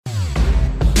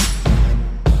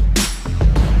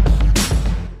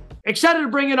Excited to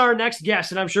bring in our next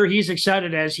guest, and I'm sure he's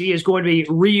excited as he is going to be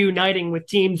reuniting with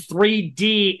Team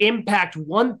 3D Impact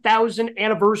 1000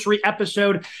 anniversary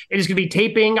episode. It is going to be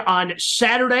taping on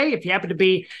Saturday. If you happen to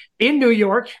be in New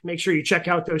York, make sure you check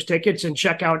out those tickets and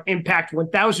check out Impact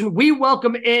 1000. We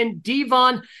welcome in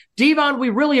Devon. Devon, we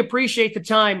really appreciate the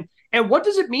time. And what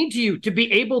does it mean to you to be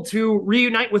able to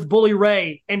reunite with Bully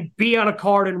Ray and be on a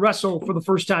card and wrestle for the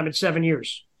first time in 7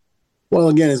 years? Well,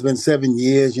 again, it's been 7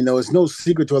 years. It's no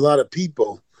secret to a lot of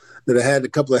people that I had a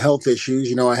couple of health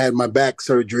issues. I had my back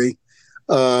surgery,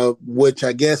 which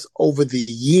I guess over the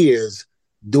years,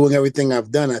 doing everything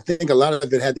I've done, I think a lot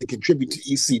of it had to contribute to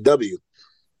ECW,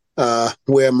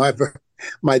 where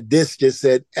my disc just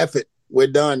said, F it, we're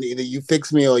done. Either you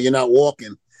fix me or you're not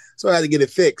walking. So I had to get it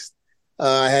fixed.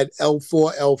 I had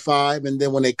L4, L5, and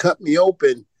then when they cut me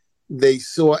open, they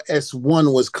saw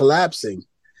S1 was collapsing.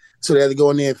 So they had to go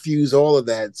in there and fuse all of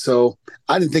that. So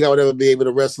I didn't think I would ever be able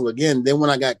to wrestle again. Then when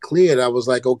I got cleared, I was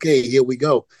like, okay, here we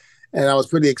go. And I was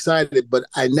pretty excited, but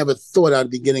I never thought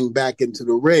I'd be getting back into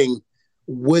the ring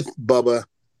with Bubba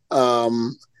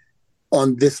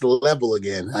on this level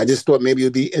again. I just thought maybe it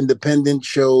would be independent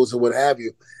shows or what have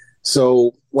you.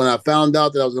 So when I found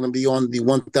out that I was going to be on the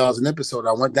 1000 episode,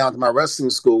 I went down to my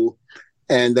wrestling school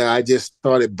and I just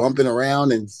started bumping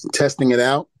around and testing it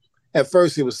out. At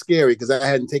first, it was scary because I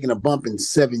hadn't taken a bump in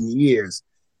 7 years.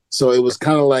 So it was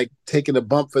kind of like taking a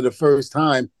bump for the first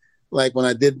time, like when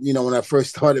I did, when I first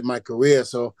started my career.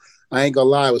 So I ain't going to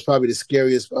lie, it was probably the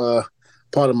scariest part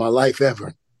of my life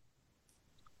ever.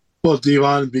 Well,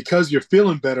 Devon, because you're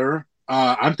feeling better,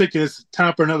 I'm thinking it's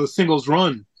time for another singles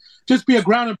run. Just be a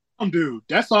ground and pound dude.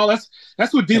 That's all. That's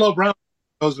what D'Lo Brown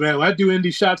goes, man. When I do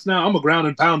indie shots now, I'm a ground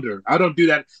and pounder. I don't do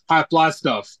that high fly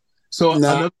stuff. So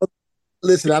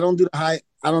Listen, I don't do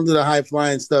the high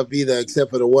flying stuff either,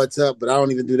 except for the what's up, but I don't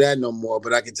even do that no more.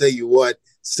 But I can tell you what,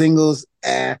 singles,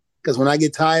 because when I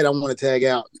get tired, I want to tag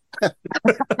out.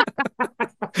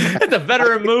 That's a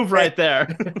veteran move right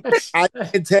there. I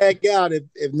can tag out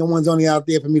if no one's only out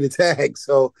there for me to tag.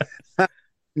 So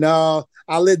no,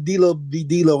 I'll let D'Lo be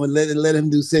D'Lo and let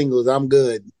him do singles. I'm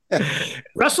good.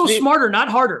 Wrestle smarter, not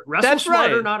harder. Wrestle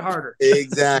smarter, right. Not harder.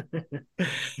 Exactly.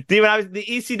 Devon, the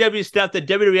ECW stuff, the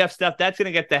WWF stuff, that's going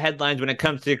to get the headlines when it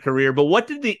comes to your career. But what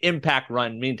did the Impact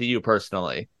run mean to you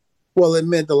personally? Well, it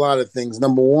meant a lot of things.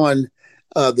 Number one,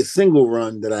 the single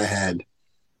run that I had,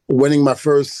 winning my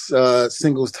first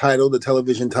singles title, the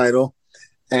television title,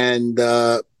 and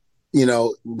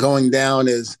going down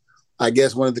as, I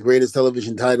guess, one of the greatest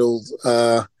television titles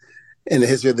in the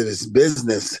history of this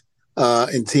business.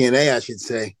 In TNA, I should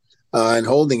say, and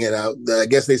holding it out. I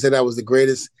guess they said I was the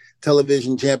greatest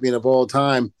television champion of all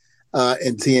time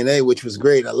in TNA, which was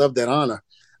great. I love that honor,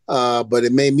 but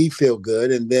it made me feel good.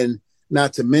 And then,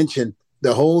 not to mention,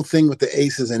 the whole thing with the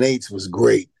aces and eights was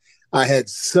great. I had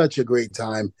such a great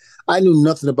time. I knew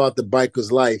nothing about the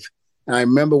biker's life. And I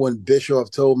remember when Bischoff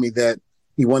told me that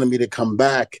he wanted me to come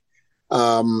back to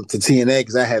TNA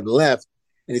because I had left.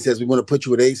 And he says, we want to put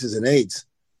you with aces and eights.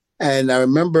 And I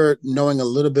remember knowing a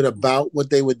little bit about what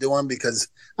they were doing because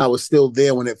I was still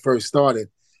there when it first started.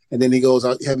 And then he goes,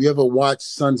 have you ever watched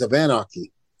Sons of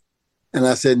Anarchy? And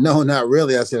I said, no, not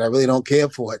really. I said, I really don't care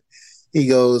for it. He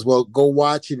goes, well, go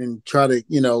watch it and try to,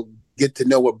 get to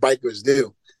know what bikers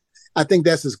do. I think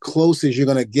that's as close as you're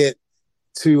going to get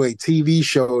to a TV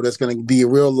show that's going to be a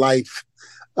real life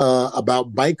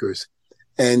about bikers.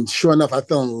 And sure enough, I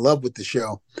fell in love with the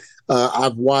show.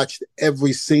 I've watched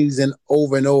every season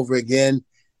over and over again,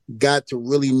 got to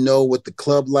really know what the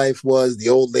club life was, the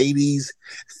old ladies,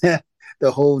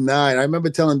 the whole nine. I remember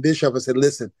telling Bischoff, I said,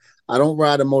 listen, I don't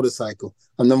ride a motorcycle.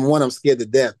 Number one, I'm scared to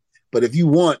death. But if you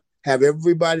want, have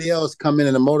everybody else come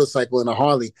in a motorcycle and a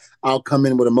Harley, I'll come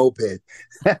in with a moped.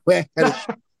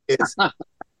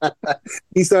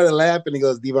 He started laughing. He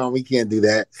goes, Devon, we can't do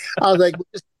that. I was like,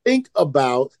 just think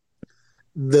about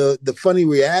the funny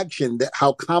reaction, that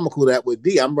how comical that would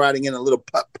be. I'm riding in a little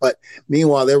putt.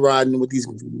 Meanwhile, they're riding with these,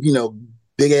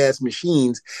 big ass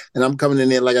machines, and I'm coming in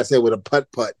there, like I said, with a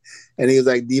putt. And he was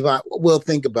like, Devon, we'll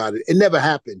think about it. It never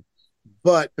happened.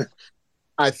 But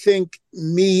I think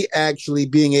me actually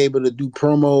being able to do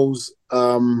promos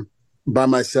by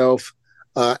myself,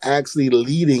 actually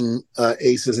leading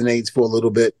Aces and Eights for a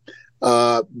little bit,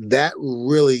 that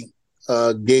really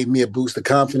gave me a boost of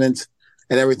confidence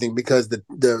and everything, because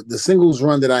the singles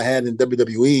run that I had in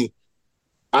WWE,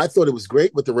 I thought it was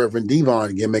great with the Reverend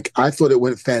Devon gimmick. I thought it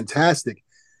went fantastic.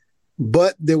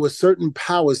 But there were certain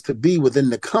powers to be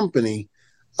within the company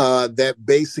that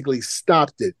basically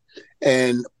stopped it.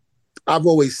 And I've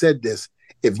always said this,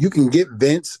 if you can get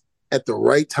Vince at the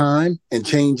right time and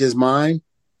change his mind,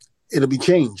 it'll be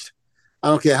changed. I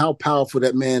don't care how powerful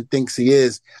that man thinks he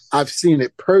is. I've seen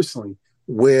it personally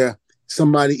where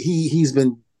somebody, he's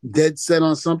been dead set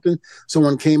on something.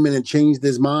 Someone came in and changed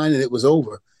his mind and it was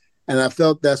over. And I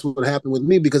felt that's what happened with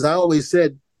me because I always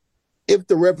said, if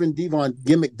the Reverend Devon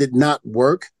gimmick did not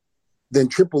work, then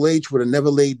Triple H would have never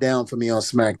laid down for me on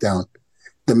SmackDown.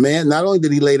 The man, not only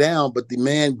did he lay down, but the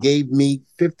man gave me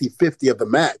 50-50 of the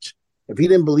match. If he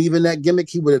didn't believe in that gimmick,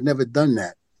 he would have never done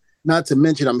that. Not to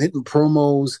mention, I'm hitting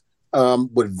promos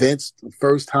with Vince the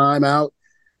first time out.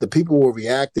 The people were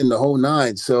reacting the whole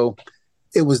nine. So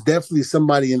it was definitely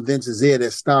somebody in Vince's ear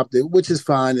that stopped it, which is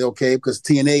fine, okay, because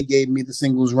TNA gave me the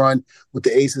singles run with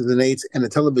the Aces and Eights and the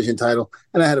television title,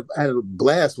 and I had a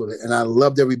blast with it, and I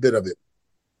loved every bit of it.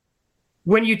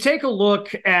 When you take a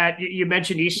look at, you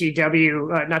mentioned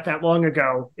ECW not that long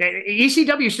ago,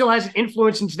 ECW still has an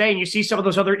influence in today, and you see some of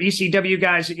those other ECW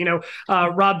guys,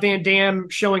 Rob Van Dam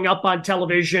showing up on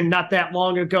television not that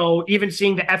long ago, even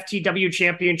seeing the FTW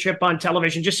championship on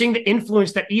television, just seeing the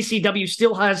influence that ECW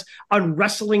still has on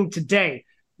wrestling today.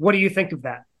 What do you think of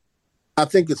that? I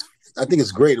think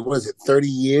it's great. What is it, 30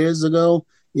 years ago,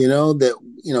 that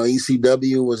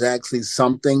ECW was actually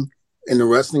something in the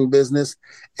wrestling business,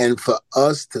 and for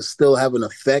us to still have an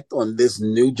effect on this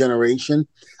new generation,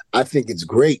 I think it's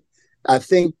great. I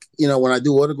think, when I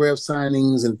do autograph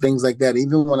signings and things like that,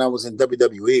 even when I was in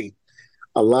WWE,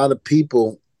 a lot of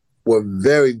people were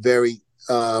very, very,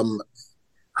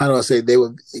 they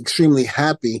were extremely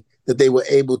happy that they were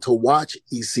able to watch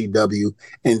ECW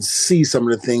and see some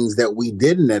of the things that we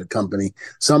did in that company.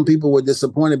 Some people were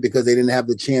disappointed because they didn't have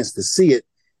the chance to see it.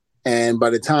 And by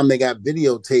the time they got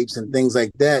videotapes and things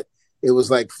like that, it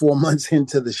was like 4 months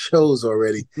into the shows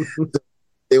already.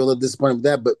 They were a little disappointed with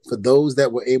that. But for those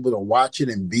that were able to watch it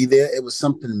and be there, it was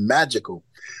something magical.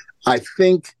 I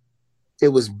think it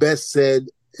was best said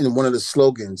in one of the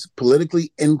slogans,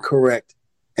 politically incorrect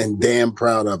and damn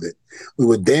proud of it. We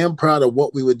were damn proud of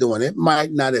what we were doing. It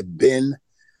might not have been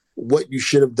what you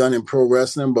should have done in pro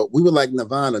wrestling, but we were like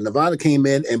Nirvana. Nirvana came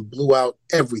in and blew out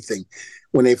everything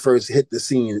when they first hit the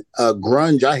scene.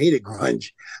 Grunge, I hated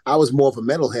grunge. I was more of a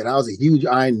metalhead. I was a huge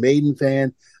Iron Maiden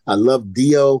fan. I loved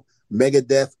Dio,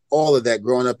 Megadeth, all of that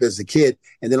growing up as a kid.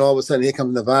 And then all of a sudden, here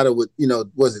comes Nirvana with,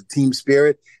 was it Team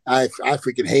Spirit? I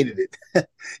freaking hated it.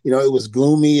 It was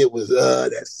gloomy. It was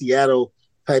that Seattle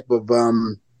type of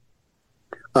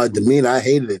demeanor. I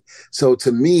hated it. So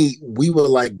to me, we were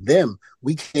like them.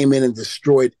 We came in and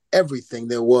destroyed everything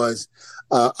there was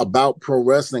about pro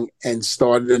wrestling and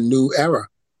started a new era,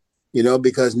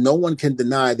 because no one can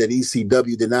deny that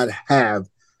ECW did not have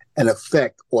an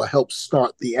effect or help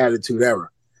start the Attitude Era,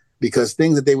 because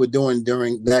things that they were doing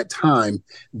during that time,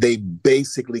 they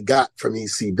basically got from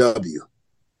ECW.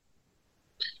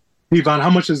 Devon, how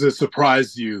much has it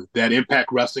surprised you that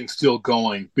Impact Wrestling's still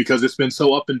going? Because it's been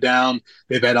so up and down.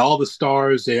 They've had all the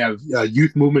stars. They have a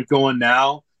youth movement going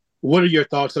now. What are your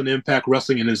thoughts on Impact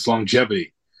Wrestling and its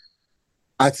longevity?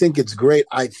 I think it's great.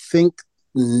 I think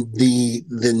the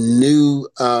new,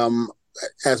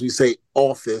 as we say,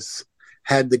 office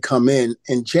had to come in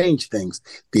and change things.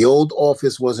 The old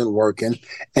office wasn't working.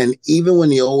 And even when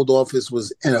the old office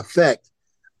was in effect,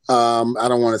 I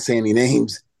don't want to say any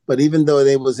names, but even though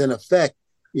they was in effect,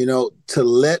 to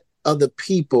let other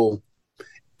people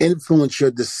influence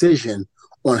your decision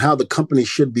on how the company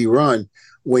should be run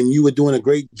when you were doing a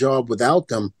great job without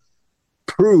them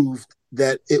proved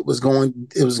that it was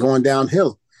going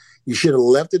downhill. You should have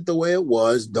left it the way it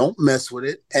was. Don't mess with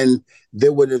it. And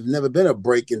there would have never been a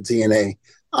break in TNA.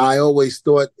 I always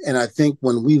thought, and I think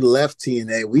when we left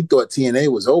TNA, we thought TNA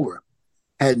was over.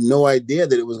 Had no idea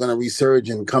that it was going to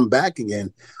resurge and come back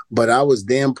again. But I was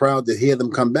damn proud to hear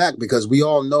them come back, because we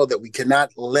all know that we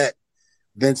cannot let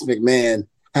Vince McMahon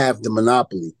have the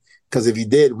monopoly. Because if he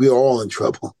did, we are all in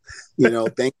trouble.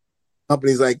 Thank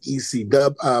companies like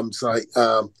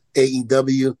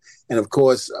AEW, and of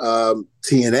course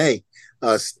TNA.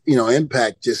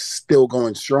 Impact just still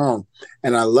going strong,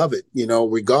 and I love it.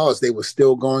 Regardless, they were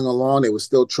still going along. They were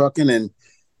still trucking, and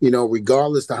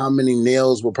regardless of how many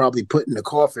nails were probably put in the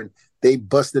coffin, they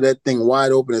busted that thing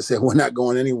wide open and said, "We're not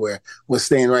going anywhere. We're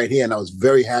staying right here." And I was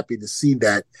very happy to see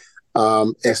that,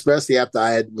 especially after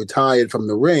I had retired from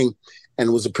the ring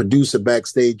and was a producer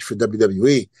backstage for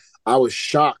WWE. I was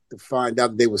shocked to find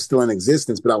out that they were still in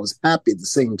existence, but I was happy at the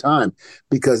same time,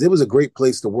 because it was a great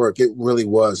place to work. It really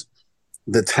was.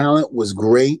 The talent was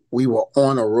great. We were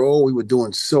on a roll. We were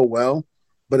doing so well.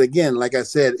 But again, like I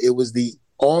said, it was the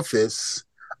office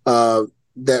that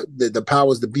the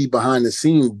powers that be behind the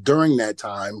scene during that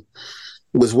time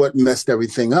was what messed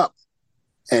everything up.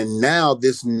 And now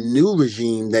this new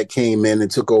regime that came in and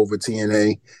took over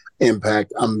TNA,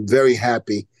 Impact. I'm very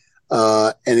happy.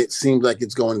 And it seems like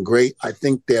it's going great. I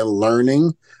think they're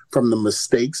learning from the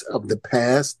mistakes of the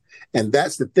past. And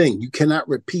that's the thing. You cannot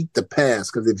repeat the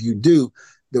past, because if you do,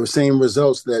 the same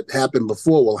results that happened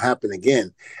before will happen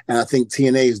again. And I think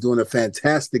TNA is doing a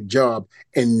fantastic job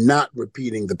in not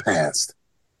repeating the past.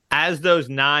 As those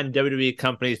non-WWE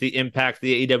companies, the Impact,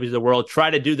 the AEWs of the world, try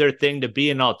to do their thing to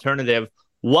be an alternative,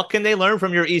 what can they learn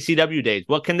from your ECW days?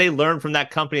 What can they learn from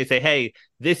that company and say, hey,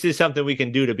 this is something we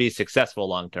can do to be successful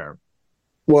long-term?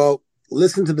 Well,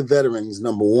 listen to the veterans,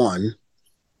 number one,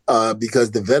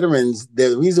 because the veterans,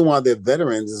 the reason why they're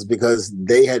veterans is because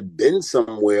they had been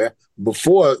somewhere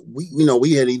before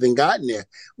we had even gotten there.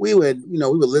 We were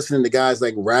listening to guys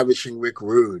like Ravishing Rick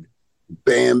Rude,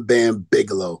 Bam Bam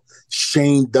Bigelow,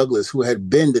 Shane Douglas, who had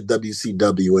been to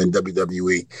WCW and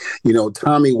WWE,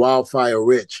 Tommy Wildfire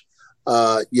Rich,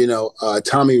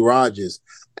 Tommy Rogers,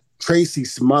 Tracy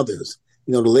Smothers,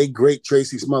 the late, great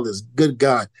Tracy Smothers. Good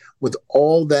God, with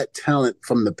all that talent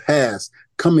from the past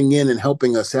coming in and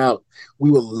helping us out,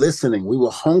 we were listening. We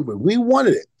were hungry. We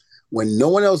wanted it. When no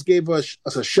one else gave us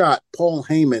a shot, Paul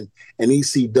Heyman and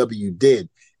ECW did.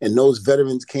 And those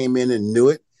veterans came in and knew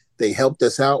it. They helped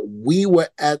us out. We were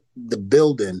at the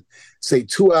building, say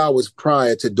 2 hours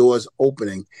prior to doors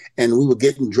opening, and we were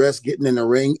getting dressed, getting in the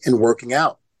ring, and working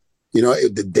out.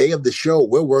 The day of the show,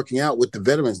 we're working out with the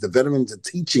veterans. The veterans are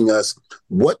teaching us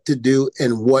what to do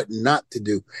and what not to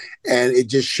do. And it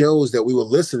just shows that we were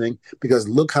listening, because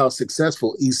look how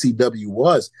successful ECW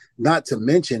was. Not to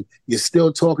mention, you're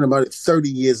still talking about it 30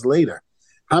 years later.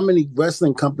 How many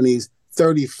wrestling companies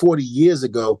 30, 40 years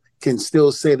ago can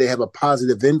still say they have a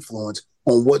positive influence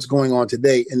on what's going on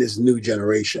today in this new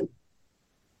generation?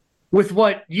 With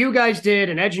what you guys did,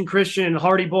 and Edge and Christian and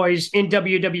Hardy Boys in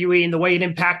WWE, and the way it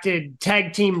impacted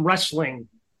tag team wrestling,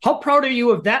 how proud are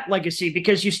you of that legacy?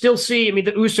 Because you still see,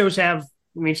 the Usos have,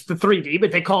 it's the 3D,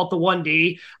 but they call it the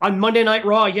 1D. On Monday Night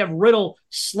Raw, you have Riddle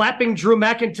slapping Drew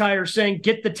McIntyre saying,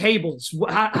 get the tables.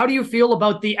 How do you feel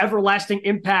about the everlasting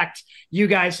impact you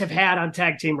guys have had on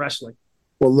tag team wrestling?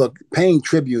 Well, look, paying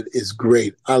tribute is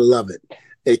great. I love it.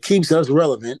 It keeps us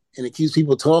relevant, and it keeps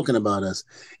people talking about us.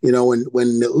 When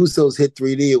the Usos hit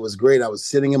 3D, it was great. I was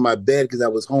sitting in my bed because I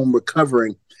was home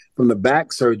recovering from the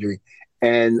back surgery.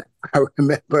 And I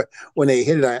remember when they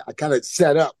hit it, I kind of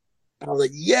sat up. I was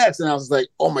like, yes. And I was like,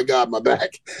 oh my God, my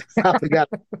back. I forgot.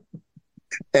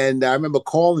 And I remember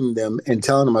calling them and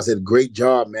telling them, I said, great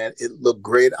job, man. It looked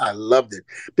great. I loved it.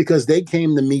 Because they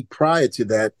came to me prior to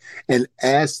that and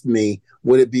asked me,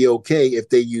 would it be okay if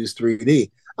they used 3D?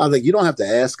 I was like, you don't have to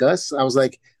ask us. I was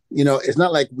like, it's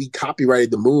not like we copyrighted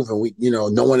the move and we,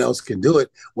 no one else can do it.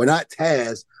 We're not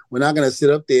Taz. We're not going to sit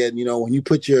up there and, when you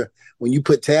put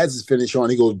Taz's finish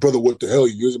on, he goes, brother, what the hell?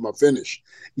 You're using my finish,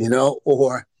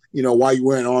 or, why you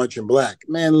wearing orange and black?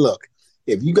 Man, look,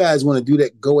 if you guys want to do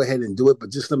that, go ahead and do it.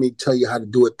 But just let me tell you how to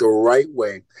do it the right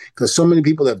way. Because so many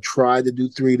people have tried to do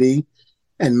 3D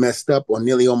and messed up or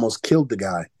nearly almost killed the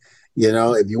guy.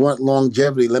 If you want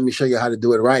longevity, let me show you how to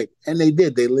do it right. And they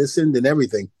did. They listened and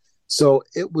everything. So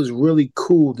it was really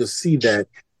cool to see that.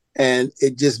 And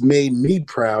it just made me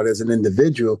proud as an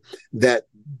individual that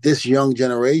this young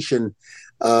generation,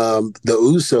 the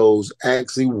Usos,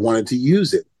 actually wanted to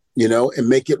use it, and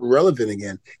make it relevant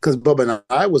again. Because Bubba and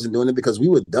I wasn't doing it because we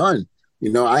were done.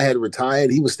 I had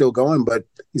retired. He was still going, but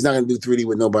he's not going to do 3D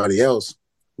with nobody else.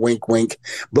 Wink, wink.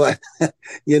 But,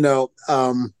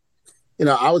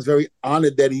 I was very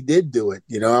honored that he did do it.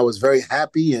 I was very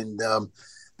happy and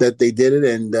that they did it,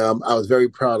 and I was very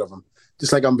proud of them.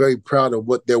 Just like I'm very proud of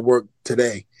what their work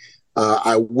today.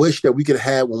 I wish that we could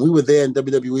have, when we were there in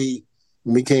WWE,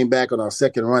 when we came back on our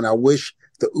second run, I wish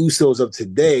the Usos of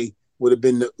today would have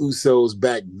been the Usos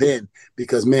back then,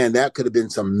 because, man, that could have been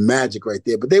some magic right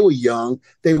there. But they were young.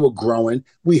 They were growing.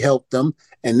 We helped them.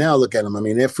 And now look at them.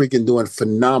 They're freaking doing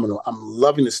phenomenal. I'm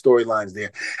loving the storylines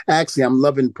there. Actually, I'm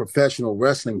loving professional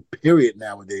wrestling, period,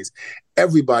 nowadays.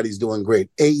 Everybody's doing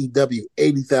great. AEW,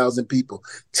 80,000 people.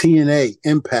 TNA,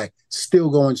 Impact, still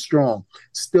going strong.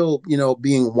 Still,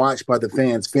 being watched by the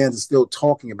fans. Fans are still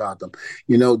talking about them.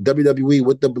 WWE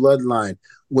with the Bloodline,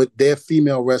 with their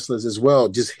female wrestlers as well,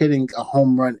 just hitting a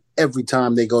home run every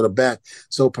time they go to bat.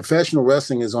 So professional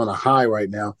wrestling is on a high right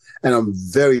now, and I'm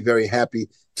very, very happy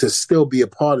to still be a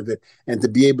part of it and to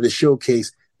be able to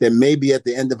showcase that maybe at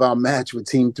the end of our match with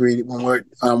Team 3D, when we're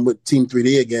with Team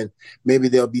 3D again, maybe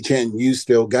they'll be chanting, you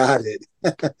still got it.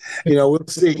 We'll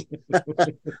see.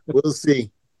 We'll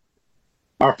see.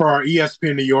 For our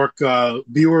ESPN New York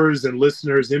viewers and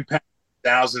listeners, Impact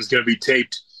 1000 is going to be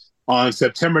taped on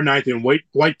September 9th in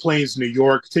White Plains, New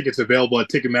York. Tickets available at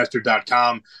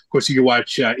Ticketmaster.com. Of course, you can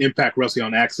watch Impact Wrestling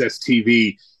on Access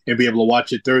TV and be able to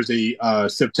watch it Thursday,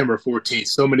 September 14th.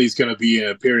 So many's going to be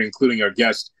appearing, including our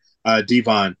guest,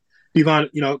 Devon. Devon,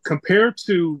 compared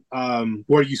to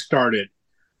where you started,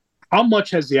 how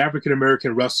much has the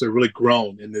African-American wrestler really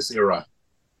grown in this era?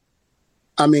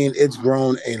 I mean, it's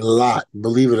grown a lot,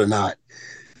 believe it or not.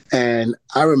 And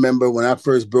I remember when I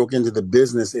first broke into the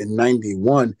business in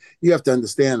 91, you have to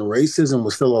understand racism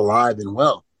was still alive and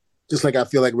well, just like I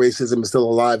feel like racism is still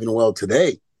alive and well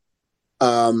today.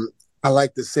 I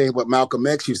like to say what Malcolm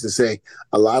X used to say,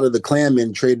 a lot of the Klan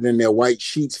men traded in their white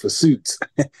sheets for suits,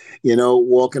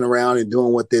 walking around and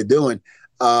doing what they're doing.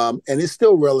 And it's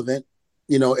still relevant,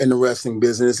 in the wrestling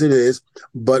business. It is,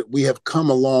 but we have come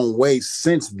a long way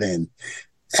since then.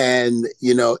 And,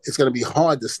 it's going to be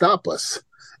hard to stop us,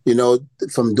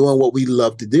 from doing what we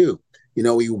love to do.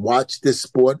 We watched this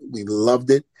sport. We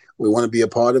loved it. We want to be a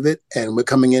part of it. And we're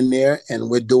coming in there and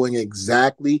we're doing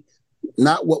exactly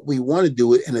not what we want to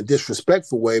do it in a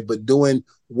disrespectful way, but doing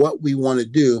what we want to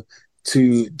do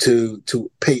to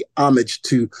pay homage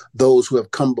to those who have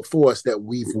come before us that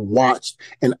we've watched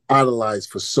and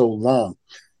idolized for so long.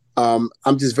 I'm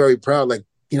just very proud.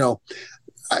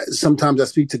 Sometimes I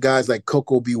speak to guys like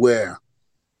Coco Beware.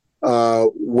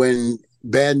 When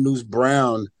Bad News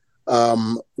Brown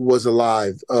was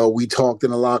alive, we talked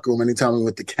in the locker room anytime we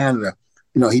went to Canada.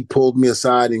 He pulled me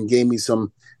aside and gave me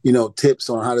some, tips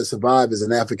on how to survive as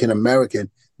an African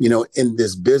American, in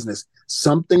this business.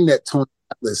 Something that Tony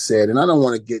Atlas said, and I don't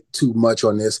want to get too much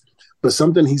on this, but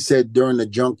something he said during the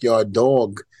Junkyard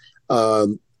Dog,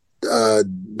 behind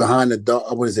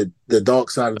the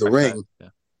dark side of the ring,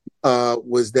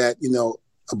 was that,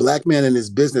 a black man in this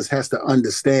business has to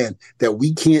understand that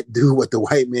we can't do what the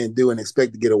white man do and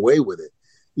expect to get away with it,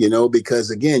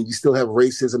 because again, you still have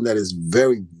racism that is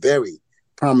very, very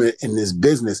prominent in this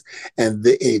business. And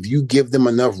if you give them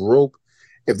enough rope,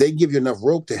 if they give you enough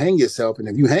rope to hang yourself, and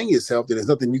if you hang yourself, then there's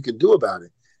nothing you can do about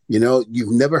it.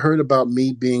 You've never heard about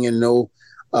me being in no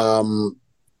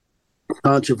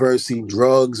controversy,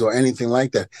 drugs, or anything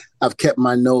like that. I've kept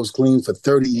my nose clean for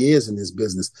 30 years in this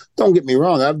business. Don't get me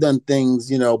wrong. I've done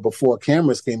things, before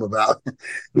cameras came about,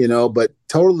 but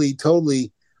totally,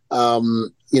 I've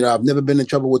never been in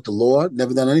trouble with the law,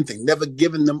 never done anything, never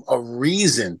given them a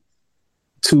reason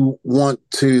to want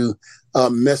to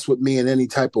mess with me in any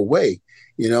type of way.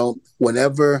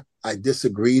 Whenever I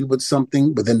disagreed with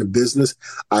something within the business,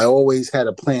 I always had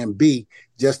a plan B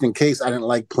just in case I didn't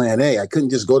like plan A. I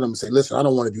couldn't just go to them and say, listen, I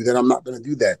don't want to do that. I'm not going to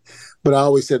do that. But I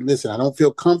always said, listen, I don't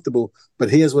feel comfortable, but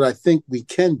here's what I think we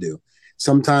can do.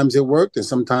 Sometimes it worked and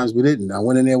sometimes we didn't. I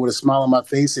went in there with a smile on my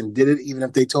face and did it, even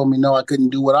if they told me, no, I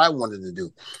couldn't do what I wanted to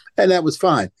do. And that was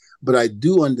fine. But I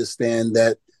do understand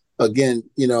that, again,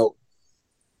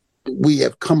 we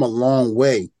have come a long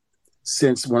way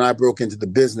since when I broke into the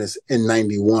business in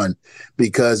 91,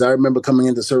 because I remember coming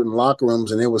into certain locker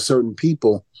rooms and there were certain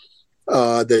people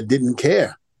that didn't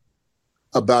care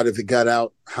about if it got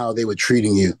out how they were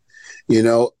treating you.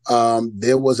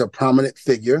 There was a prominent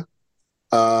figure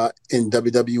in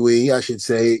WWE, I should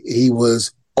say. He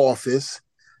was Office,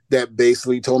 that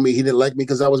basically told me he didn't like me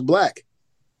because I was black.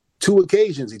 2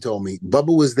 occasions he told me.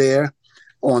 Bubba was there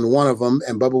on one of them,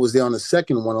 and Bubba was there on the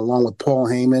second one, along with Paul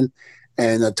Heyman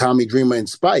and Tommy Dreamer and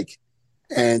Spike.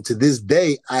 And to this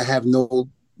day, I have no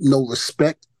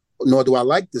respect, nor do I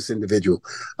like this individual.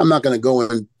 I'm not going to go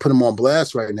and put him on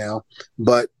blast right now,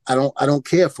 but I don't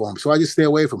care for him, so I just stay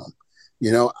away from him.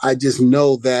 I just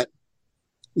know that,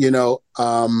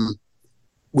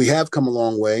 we have come a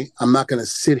long way. I'm not going to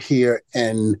sit here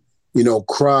and,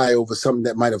 cry over something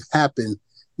that might have happened,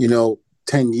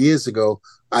 10 years ago.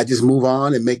 I just move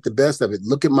on and make the best of it.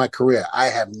 Look at my career. I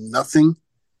have nothing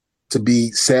to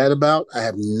be sad about. I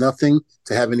have nothing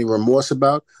to have any remorse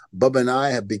about. Bubba and I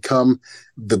have become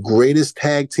the greatest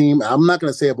tag team. I'm not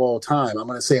going to say of all time. I'm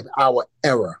going to say of our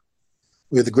era.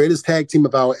 We're the greatest tag team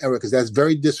of our era, because that's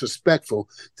very disrespectful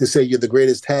to say you're the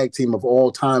greatest tag team of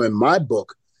all time in my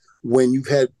book, when you've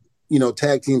had,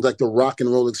 tag teams like the Rock and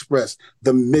Roll Express,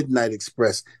 the Midnight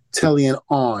Express, Telly and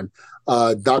On,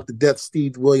 Dr. Death,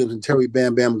 Steve Williams, and Terry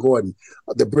Bam Bam Gordon,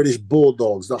 the British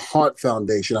Bulldogs, the Hart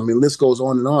Foundation. I mean, list goes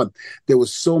on and on. There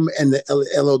was so many, and the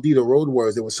LOD, the Road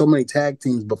Warriors. There were so many tag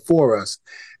teams before us.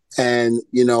 And,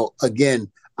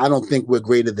 again, I don't think we're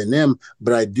greater than them,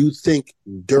 but I do think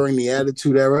during the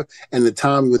Attitude Era and the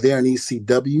time we were there in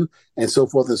ECW and so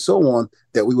forth and so on,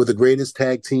 that we were the greatest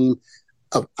tag team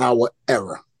of our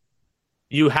era.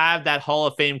 You have that Hall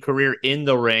of Fame career in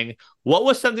the ring. What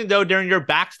was something, though, during your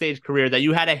backstage career that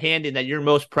you had a hand in that you're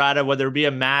most proud of, whether it be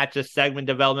a match, a segment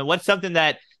development? What's something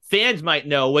that fans might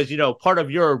know was, part of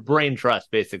your brain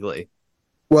trust, basically?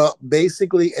 Well,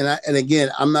 basically, and again,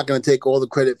 I'm not going to take all the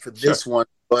credit for this one,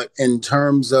 but in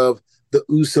terms of the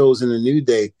Usos and the New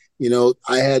Day,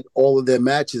 I had all of their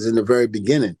matches in the very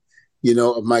beginning,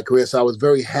 of my career. So I was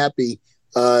very happy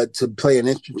to play an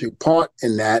interesting part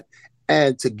in that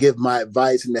and to give my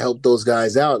advice and to help those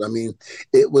guys out. I mean,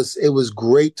 it was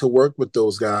great to work with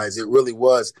those guys. It really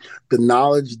was. The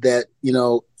knowledge that,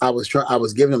 I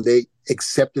was giving them, they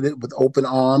accepted it with open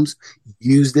arms,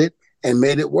 used it, and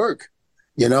made it work.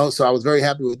 So I was very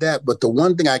happy with that. But the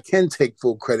one thing I can take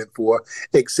full credit for,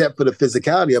 except for the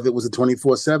physicality of it, was a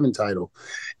 24/7 title,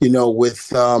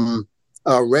 with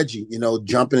Reggie,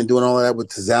 jumping and doing all of that with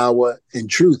Tozawa and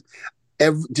Truth.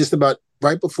 Just about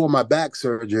right before my back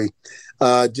surgery,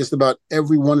 just about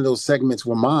every one of those segments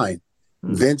were mine.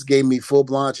 Mm-hmm. Vince gave me full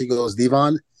blanche. He goes,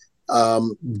 Devon,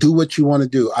 do what you want to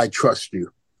do. I trust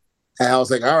you. And I was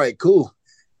like, all right, cool.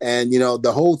 And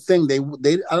the whole thing,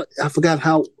 I forgot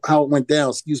how it went down.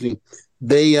 Excuse me.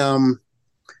 They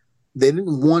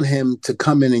didn't want him to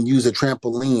come in and use a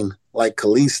trampoline like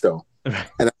Kalisto. And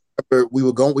I remember we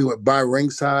were by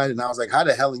ringside, and I was like, how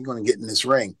the hell are you going to get in this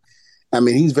ring? I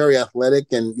mean, he's very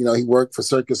athletic, and he worked for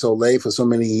Circus Olay for so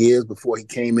many years before he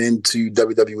came into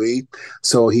WWE.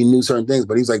 So he knew certain things,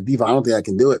 but he was like, Diva, I don't think I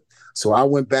can do it. So I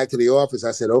went back to the office.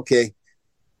 I said, okay,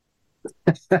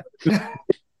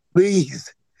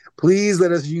 please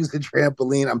let us use the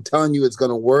trampoline. I'm telling you, it's going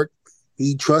to work.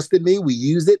 He trusted me. We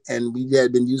used it, and we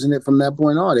had been using it from that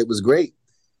point on. It was great.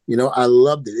 I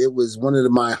loved it. It was one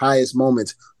of my highest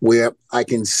moments where I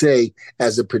can say,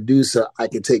 as a producer, I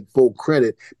can take full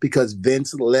credit because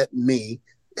Vince let me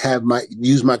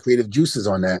use my creative juices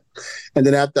on that. And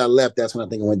then after I left, that's when I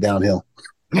think it went downhill.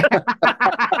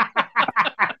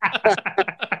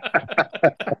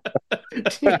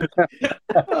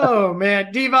 Oh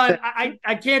man, Devon,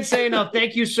 I can't say enough.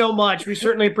 Thank you so much. We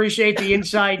certainly appreciate the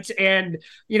insights, and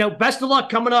best of luck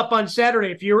coming up on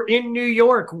Saturday. If you're in New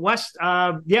York,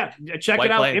 check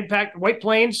it out. Impact White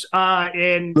Plains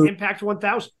in Impact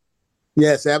 1000.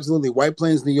 Yes, absolutely. White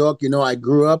Plains, New York. I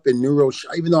grew up in New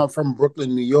Rochelle. Even though I'm from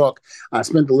Brooklyn, New York, I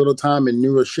spent a little time in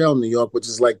New Rochelle, New York, which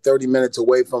is like 30 minutes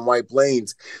away from White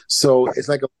Plains. So it's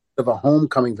like of a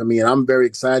homecoming for me, and I'm very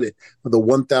excited for the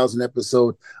 1000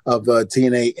 episode of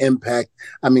TNA Impact.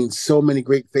 I mean, so many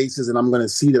great faces, and I'm going to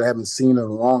see that I haven't seen in a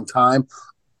long time.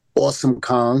 Awesome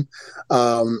Kong,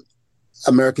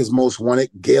 America's Most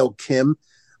Wanted, Gail Kim,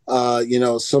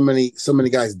 so many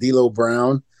guys, D'Lo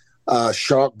Brown,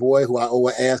 Shark Boy, who I owe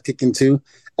an ass kicking to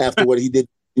after what he did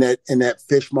in that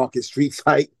Fish Market street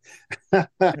fight. And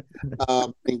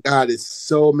God, it's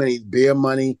so many. Beer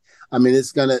Money. I mean,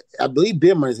 I believe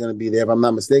Beer Money is going to be there if I'm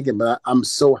not mistaken, but I'm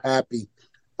so happy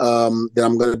that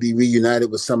I'm going to be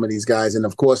reunited with some of these guys. And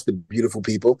of course, the beautiful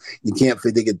people, you can't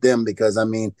forget them because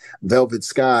Velvet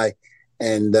Sky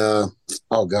and,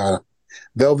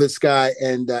 Velvet Sky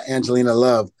and Angelina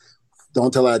Love.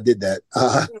 Don't tell her I did that.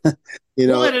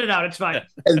 We'll edit it out. It's fine.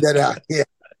 Edit that out. Yeah.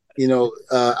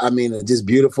 Just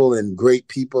beautiful and great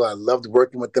people. I loved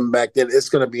working with them back then. It's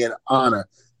going to be an honor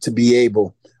to be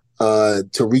able to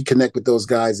reconnect with those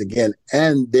guys again.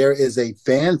 And there is a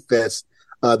fan fest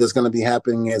that's going to be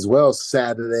happening as well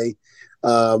Saturday,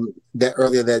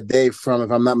 earlier that day from,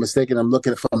 if I'm not mistaken, I'm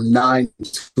looking from 9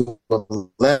 to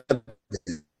 11.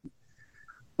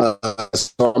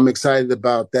 So I'm excited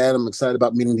about that. I'm excited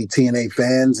about meeting the TNA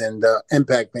fans and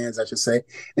Impact fans, I should say.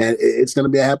 And it's going to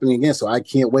be happening again. So I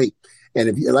can't wait.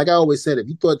 And like I always said, if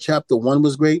you thought Chapter 1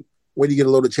 was great, wait till you get a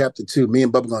load of Chapter 2. Me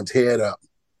and Bubba are going to tear it up.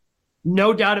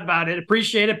 No doubt about it.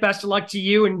 Appreciate it. Best of luck to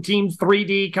you and Team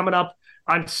 3D coming up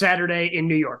on Saturday in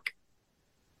New York.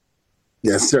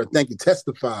 Yes, sir. Thank you.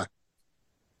 Testify.